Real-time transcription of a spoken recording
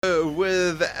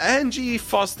With Angie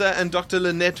Foster and Dr.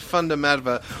 Lynette van der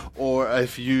Merwe, or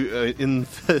if you in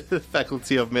the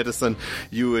Faculty of Medicine,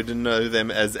 you would know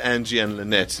them as Angie and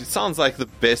Lynette. It sounds like the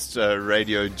best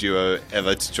radio duo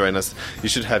ever to join us. You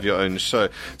should have your own show.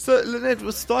 So, Lynette,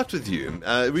 we'll start with you.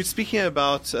 We're speaking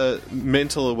about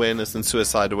mental awareness and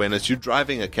suicide awareness. You're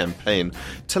driving a campaign.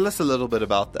 Tell us a little bit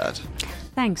about that.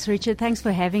 Thanks, Richard. Thanks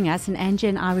for having us. And Angie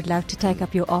and I would love to take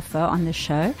up your offer on the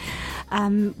show.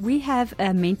 We have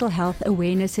a mental health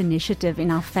awareness initiative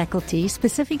in our faculty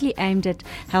specifically aimed at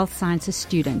health sciences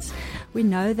students. We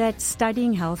know that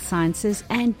studying health sciences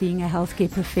and being a healthcare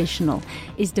professional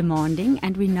is demanding,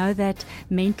 and we know that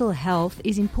mental health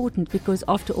is important because,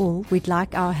 after all, we'd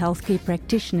like our healthcare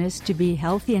practitioners to be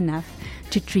healthy enough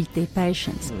to treat their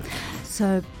patients.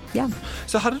 So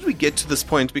how did we get to this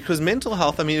point? Because mental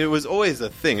health, it was always a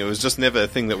thing. It was just never a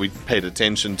thing that we paid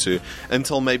attention to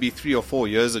until maybe 3 or 4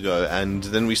 years ago. And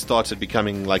then we started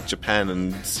becoming like Japan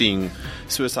and seeing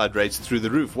suicide rates through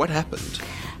the roof. What happened?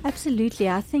 Absolutely.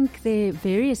 I think there are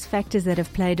various factors that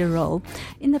have played a role.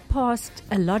 In the past,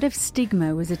 a lot of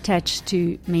stigma was attached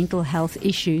to mental health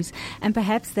issues, and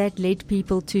perhaps that led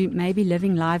people to maybe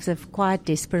living lives of quiet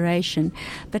desperation.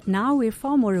 But now we're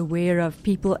far more aware of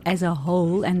people as a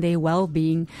whole and their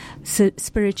well-being,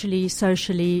 spiritually,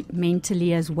 socially,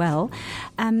 mentally as well.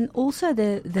 Also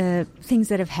the things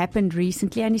that have happened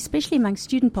recently, and especially among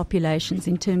student populations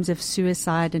in terms of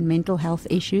suicide and mental health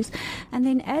issues. And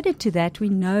then added to that, we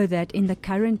know that in the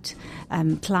current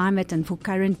climate and for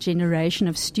current generation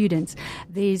of students,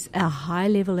 there's a high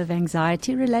level of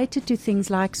anxiety related to things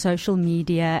like social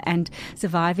media and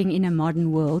surviving in a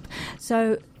modern world.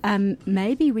 So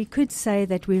maybe we could say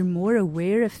that we're more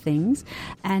aware of things,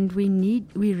 and we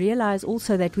realize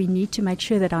also that we need to make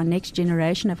sure that our next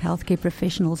generation of healthcare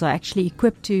professionals are actually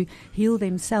equipped to heal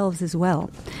themselves as well.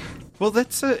 Well,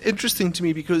 that's interesting to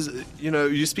me because,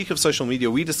 you speak of social media.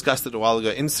 We discussed it a while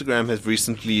ago. Instagram has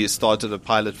recently started a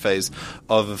pilot phase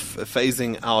of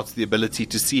phasing out the ability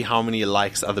to see how many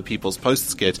likes other people's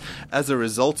posts get as a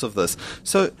result of this.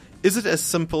 So is it as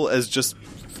simple as just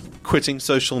quitting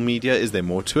social media? Is there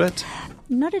more to it?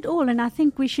 Not at all, and I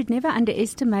think we should never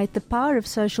underestimate the power of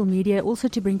social media also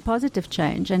to bring positive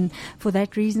change, and for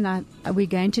that reason we're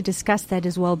going to discuss that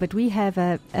as well. But we have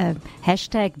a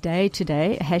hashtag day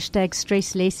today, hashtag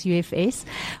StressLessUFS,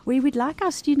 where we'd like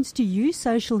our students to use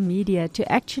social media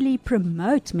to actually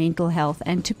promote mental health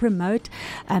and to promote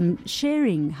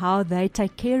sharing how they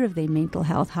take care of their mental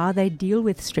health, how they deal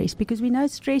with stress, because we know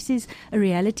stress is a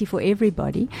reality for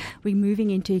everybody. We're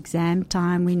moving into exam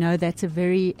time. We know that's a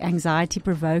very anxiety-provoking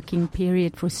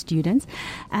period for students,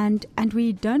 and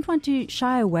we don't want to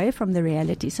shy away from the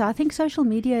reality. So I think social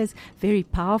media is very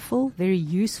powerful, very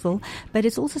useful, but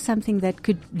it's also something that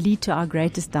could lead to our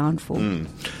greatest downfall.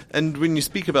 And when you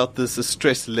speak about this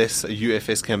Stress Less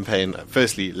UFS campaign,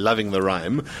 firstly, loving the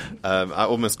rhyme. I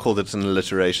almost called it an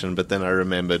alliteration, but then I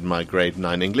remembered my grade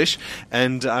 9 English,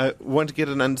 and I want to get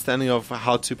an understanding of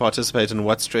how to participate and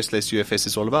what Stress Less UFS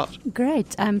is all about.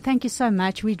 Great. Thank you so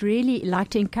much. We'd really like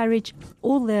to encourage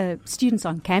all the students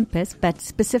on campus, but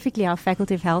specifically our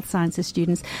Faculty of Health Sciences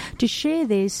students, to share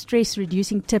their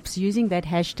stress-reducing tips using that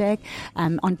hashtag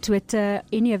on Twitter,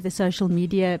 any of the social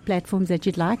media platforms that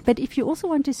you'd like. But if you also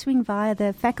want to swing via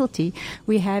the faculty,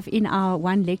 we have in our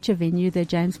one lecture venue, the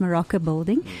James Morocco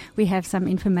building, we have some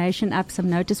information up, some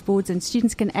notice boards, and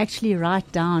students can actually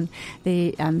write down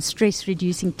their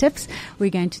stress-reducing tips. We're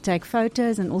going to take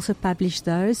photos and also publish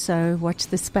those, so watch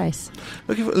the space.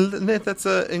 Okay, Lynette, that's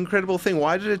an incredible thing.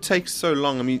 Why did it take so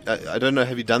long? I don't know,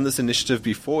 have you done this initiative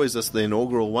before? Is this the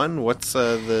inaugural one? What's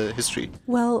the history?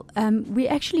 Well, we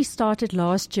actually started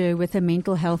last year with a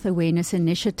mental health awareness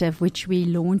initiative, which we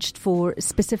launched for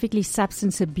specifically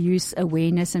substance abuse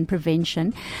awareness and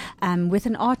prevention with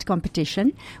an art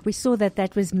competition. We saw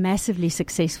that was massively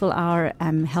successful. Our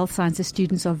health sciences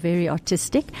students are very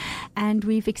artistic, and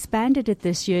we've expanded it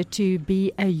this year to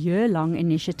be a year-long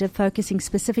initiative focusing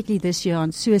specifically this year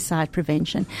on suicide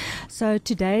prevention. So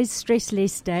today's Stress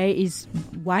Less Day is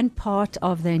one part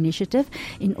of the initiative.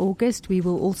 In August, we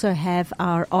will also have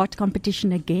our art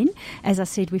competition again. As I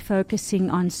said, we're focusing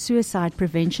on suicide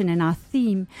prevention, and our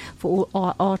theme for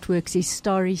all our artworks is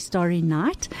Starry, Starry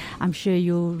Night. I'm sure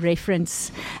you'll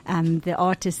reference the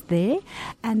artist there.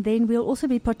 And then we'll also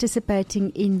be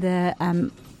participating in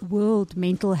the World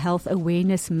Mental Health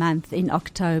Awareness Month in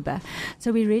October.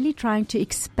 So we're really trying to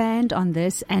expand on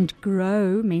this and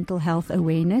grow mental health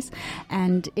awareness,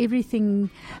 and everything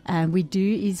we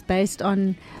do is based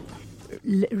on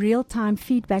real-time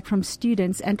feedback from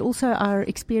students, and also our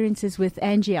experiences with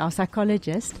Angie, our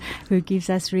psychologist, who gives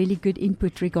us really good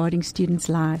input regarding students'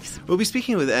 lives. We'll be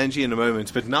speaking with Angie in a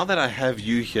moment, but now that I have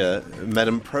you here,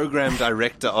 Madam Program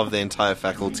Director of the entire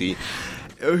faculty,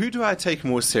 who do I take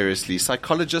more seriously,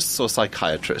 psychologists or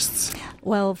psychiatrists?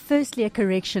 Well, firstly, a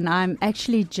correction. I'm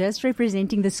actually just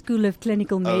representing the School of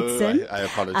Clinical Medicine. I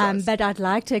apologize. But I'd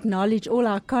like to acknowledge all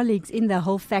our colleagues in the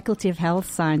whole Faculty of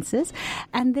Health Sciences.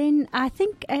 And then I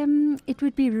think it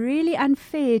would be really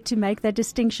unfair to make that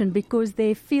distinction because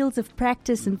their fields of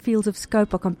practice and fields of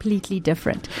scope are completely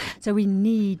different. So we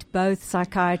need both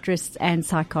psychiatrists and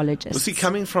psychologists. Well, see,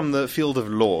 coming from the field of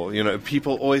law,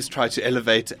 people always try to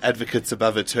elevate advocates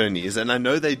above attorneys, and I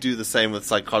know they do the same with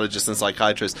psychologists and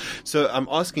psychiatrists. So I'm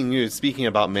asking you, speaking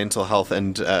about mental health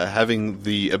and having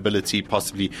the ability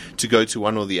possibly to go to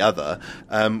one or the other,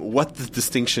 what the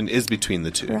distinction is between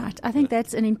the two. Right. I think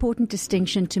that's an important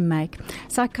distinction to make.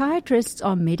 Psychiatrists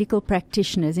are medical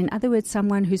practitioners. In other words,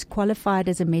 someone who's qualified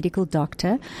as a medical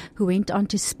doctor who went on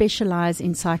to specialize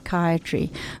in psychiatry,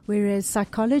 whereas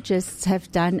psychologists have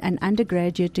done an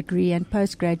undergraduate degree and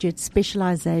postgraduate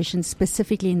specialization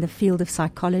specifically in the field of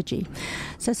psychology.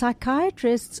 So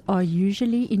psychiatrists are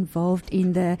usually involved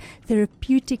in the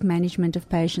therapeutic management of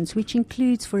patients, which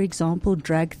includes, for example,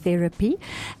 drug therapy.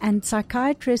 And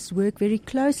psychiatrists work very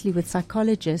closely with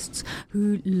psychologists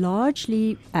who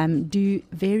largely do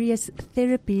various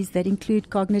therapies that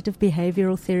include cognitive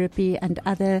behavioral therapy and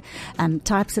other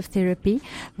types of therapy,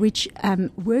 which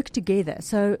work together.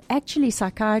 So actually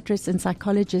psychiatrists and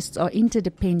psychologists are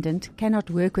interdependent,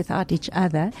 cannot work without each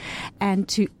other. And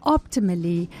to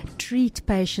optimally treat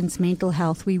patients' mental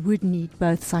health, we would need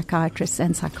both psychiatrists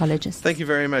and psychologists. Thank you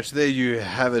very much. There you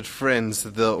have it, friends.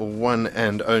 The one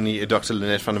and only Dr.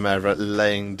 Lynette van der Merwe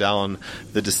laying down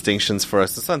the distinctions for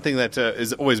us. It's something that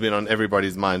has always been on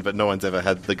everybody's mind, but no one's ever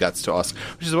had the guts to ask,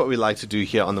 which is what we like to do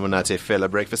here on the Monate Fela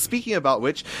Breakfast. Speaking about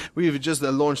which, we've just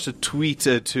launched a tweet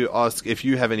to ask if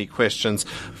you have any questions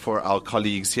for our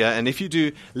colleagues here. And if you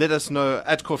do, let us know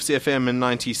at Kovsie FM in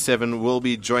 97. We'll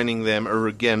be joining them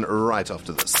again right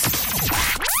after this.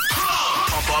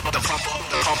 Pump up the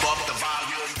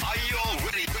volume. Are you all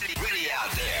ready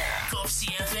out there?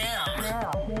 Kovsie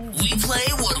FM. We play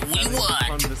what we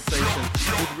want. Conversation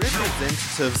with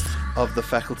representatives of the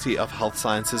Faculty of Health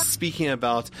Sciences speaking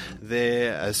about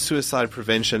their suicide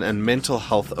prevention and mental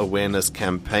health awareness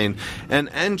campaign. And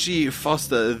Angie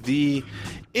Foster, the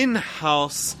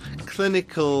in-house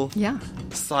clinical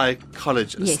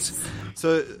psychologist. Yes.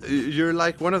 So you're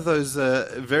like one of those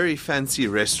very fancy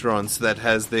restaurants that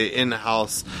has their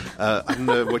in-house, I don't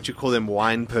know what you call them,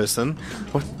 wine person?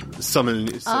 What?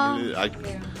 Sommelier.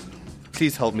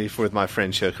 Please help me with my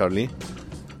French here, Carly.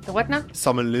 The what now?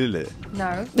 Sommelier.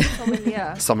 No,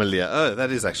 sommelier. Sommelier. Oh, that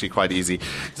is actually quite easy.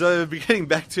 So, getting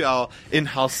back to our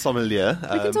in-house sommelier.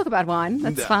 We can talk about wine.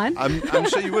 That's fine. I'm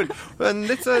sure you would. And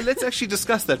let's actually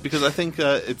discuss that because I think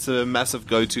it's a massive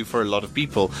go-to for a lot of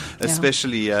people,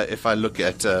 especially if I look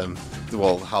at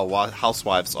how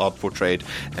housewives are portrayed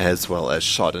as well as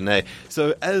Chardonnay.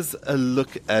 So, as a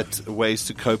look at ways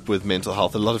to cope with mental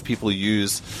health, a lot of people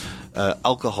use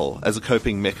alcohol as a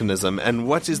coping mechanism, and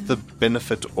what is the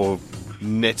benefit or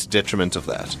net detriment of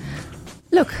that?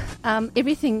 Look,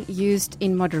 everything used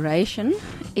in moderation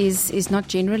is not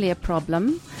generally a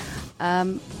problem.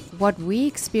 What we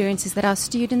experience is that our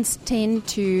students tend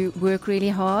to work really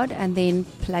hard and then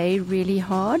play really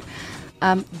hard.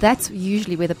 That's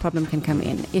usually where the problem can come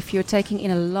in. If you're taking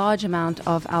in a large amount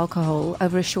of alcohol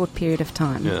over a short period of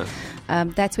time. Yeah.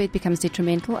 That's where it becomes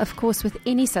detrimental. Of course, with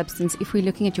any substance, if we're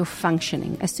looking at your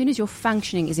functioning, as soon as your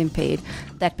functioning is impaired,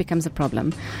 that becomes a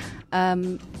problem.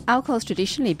 Alcohol has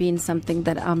traditionally been something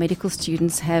that our medical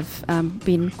students have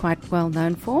been quite well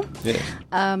known for,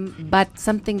 but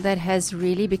something that has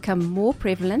really become more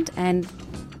prevalent and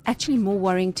actually more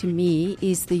worrying to me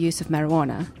is the use of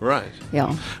marijuana. Right.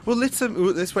 Yeah. Well,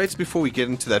 let's wait before we get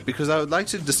into that because I would like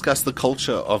to discuss the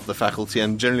culture of the faculty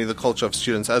and generally the culture of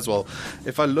students as well.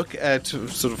 If I look at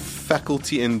sort of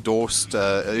faculty-endorsed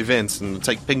events, and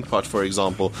take Pinkpot, for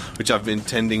example, which I've been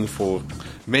attending for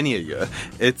many a year,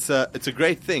 it's a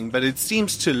great thing, but it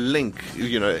seems to link,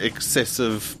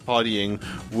 excessive partying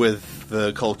with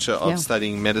the culture of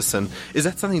studying medicine. Is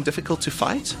that something difficult to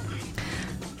fight?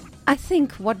 I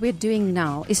think what we're doing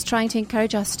now is trying to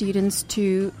encourage our students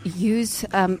to use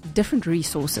different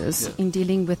resources in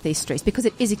dealing with their stress, because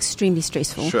it is extremely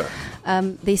stressful. Sure.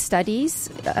 Their studies,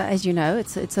 as you know,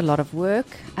 it's a lot of work.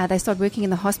 They start working in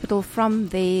the hospital from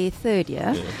their third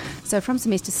year. Yeah. So from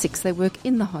semester 6, they work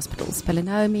in the hospitals,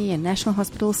 Pelenomi and National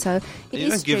Hospital. So it you is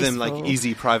don't give them like stressful.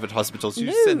 easy private hospitals.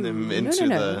 You send them into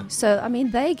the... So, I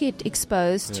mean, they get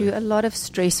exposed to a lot of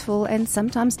stressful and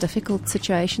sometimes difficult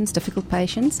situations, difficult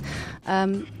patients.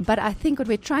 But I think what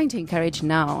we're trying to encourage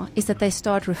now is that they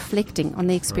start reflecting on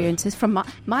their experiences. From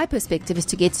my perspective is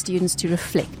to get students to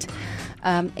reflect.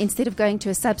 Instead of going to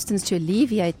a substance to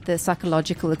alleviate the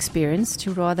psychological experience,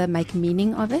 to rather make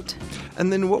meaning of it.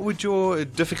 And then what would your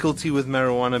difficulty with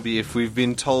marijuana be if we've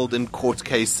been told in court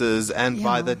cases and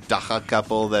by the Dacha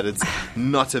couple that it's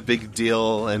not a big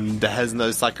deal and has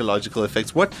no psychological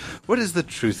effects? What is the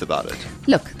truth about it?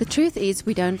 Look, the truth is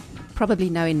we don't probably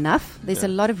know enough. There's a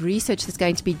lot of research that's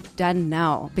going to be done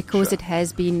now because it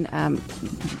has been made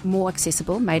more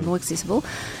accessible.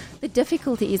 The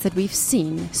difficulty is that we've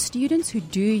seen students who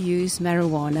do use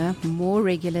marijuana more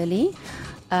regularly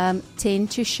tend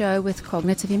to show with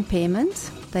cognitive impairment.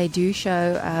 They do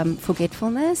show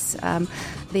forgetfulness. There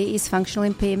is functional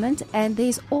impairment, and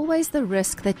there's always the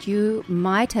risk that you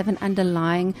might have an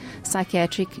underlying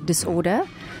psychiatric disorder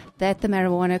that the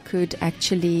marijuana could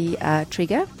actually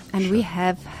trigger. And we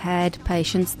have had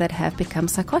patients that have become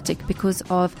psychotic because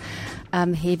of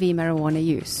heavy marijuana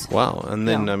use. Wow. And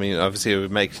then, I mean, obviously it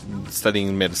would make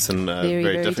studying medicine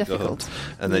very difficult.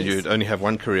 And then you'd only have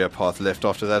one career path left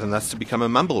after that, and that's to become a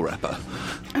mumble rapper.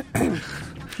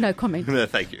 No comment. No,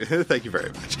 thank you. Thank you very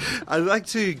much. I'd like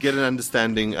to get an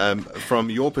understanding from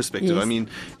your perspective. Yes. I mean,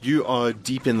 you are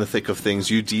deep in the thick of things.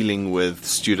 You're dealing with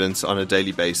students on a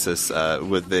daily basis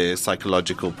with their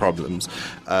psychological problems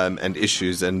and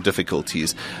issues and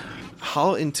difficulties.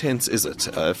 How intense is it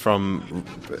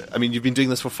I mean, you've been doing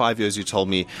this for 5 years, you told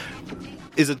me.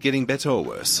 Is it getting better or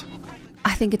worse?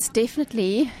 I think it's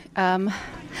definitely... can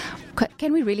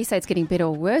we really say it's getting better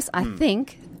or worse? I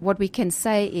think what we can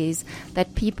say is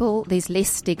that there's less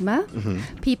stigma.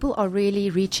 People are really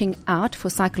reaching out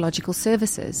for psychological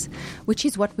services, which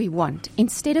is what we want.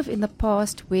 Instead of in the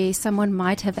past where someone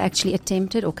might have actually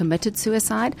attempted or committed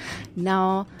suicide,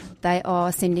 now they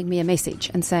are sending me a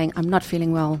message and saying, I'm not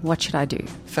feeling well, what should I do?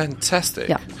 Fantastic.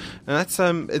 Yeah. And that's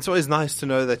it's always nice to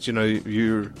know that, you know,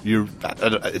 you're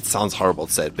it sounds horrible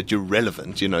to say it, but you're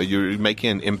relevant, you know, you're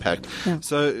making an impact. Yeah.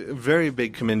 So very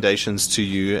big commendations to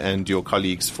you and your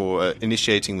colleagues for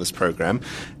initiating this program.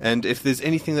 And if there's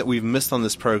anything that we've missed on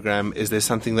this program, is there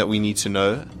something that we need to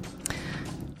know?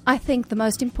 I think the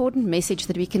most important message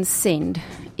that we can send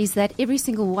is that every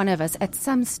single one of us at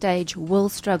some stage will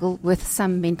struggle with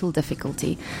some mental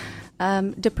difficulty,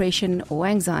 depression or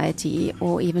anxiety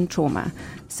or even trauma.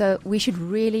 So we should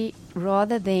really,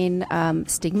 rather than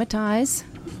stigmatize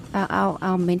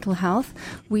our mental health,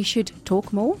 we should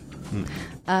talk more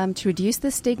to reduce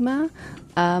the stigma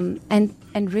and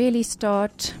really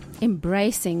start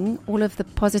embracing all of the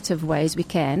positive ways we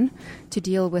can to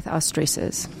deal with our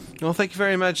stresses. Well, thank you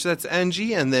very much. That's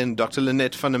Angie and then Dr.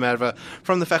 Lynette van der Merwe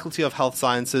from the Faculty of Health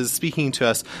Sciences speaking to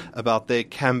us about their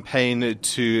campaign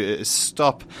to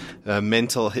stop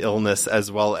mental illness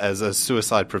as well as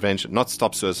suicide prevention. Not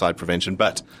stop suicide prevention,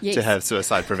 but to have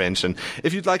suicide prevention.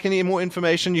 If you'd like any more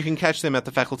information, you can catch them at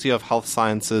the Faculty of Health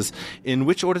Sciences in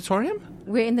which auditorium?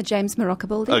 We're in the James Moroka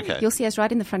building. Okay. You'll see us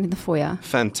right in the front in the foyer.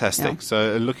 Fantastic. Yeah.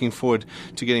 So looking forward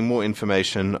to getting more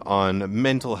information on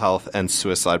mental health and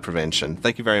suicide prevention.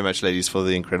 Thank you very much, ladies, for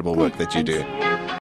the incredible work that you do.